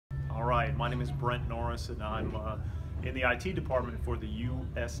Hi, my name is Brent Norris, and I'm in the IT department for the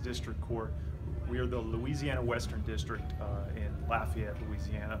U.S. District Court. We are the Louisiana Western District in Lafayette,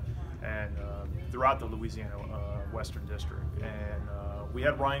 Louisiana, and throughout the Louisiana Western District. And we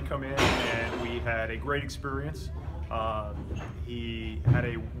had Ryan come in, and we had a great experience. He had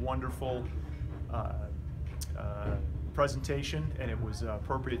a wonderful presentation, and it was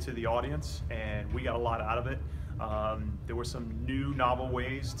appropriate to the audience, and we got a lot out of it. There were some new novel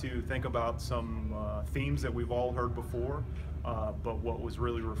ways to think about some themes that we've all heard before, but what was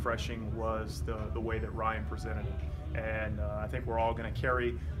really refreshing was the way that Ryan presented it. And I think we're all going to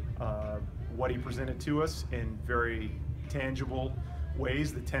carry what he presented to us in very tangible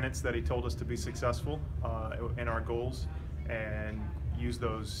ways, the tenets that he told us to be successful in our goals, and use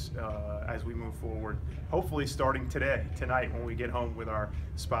those as we move forward, hopefully starting tonight when we get home with our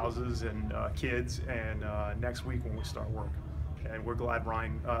spouses and kids, and next week when we start work. And we're glad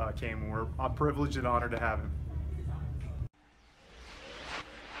Ryan came, and we're privileged and honored to have him.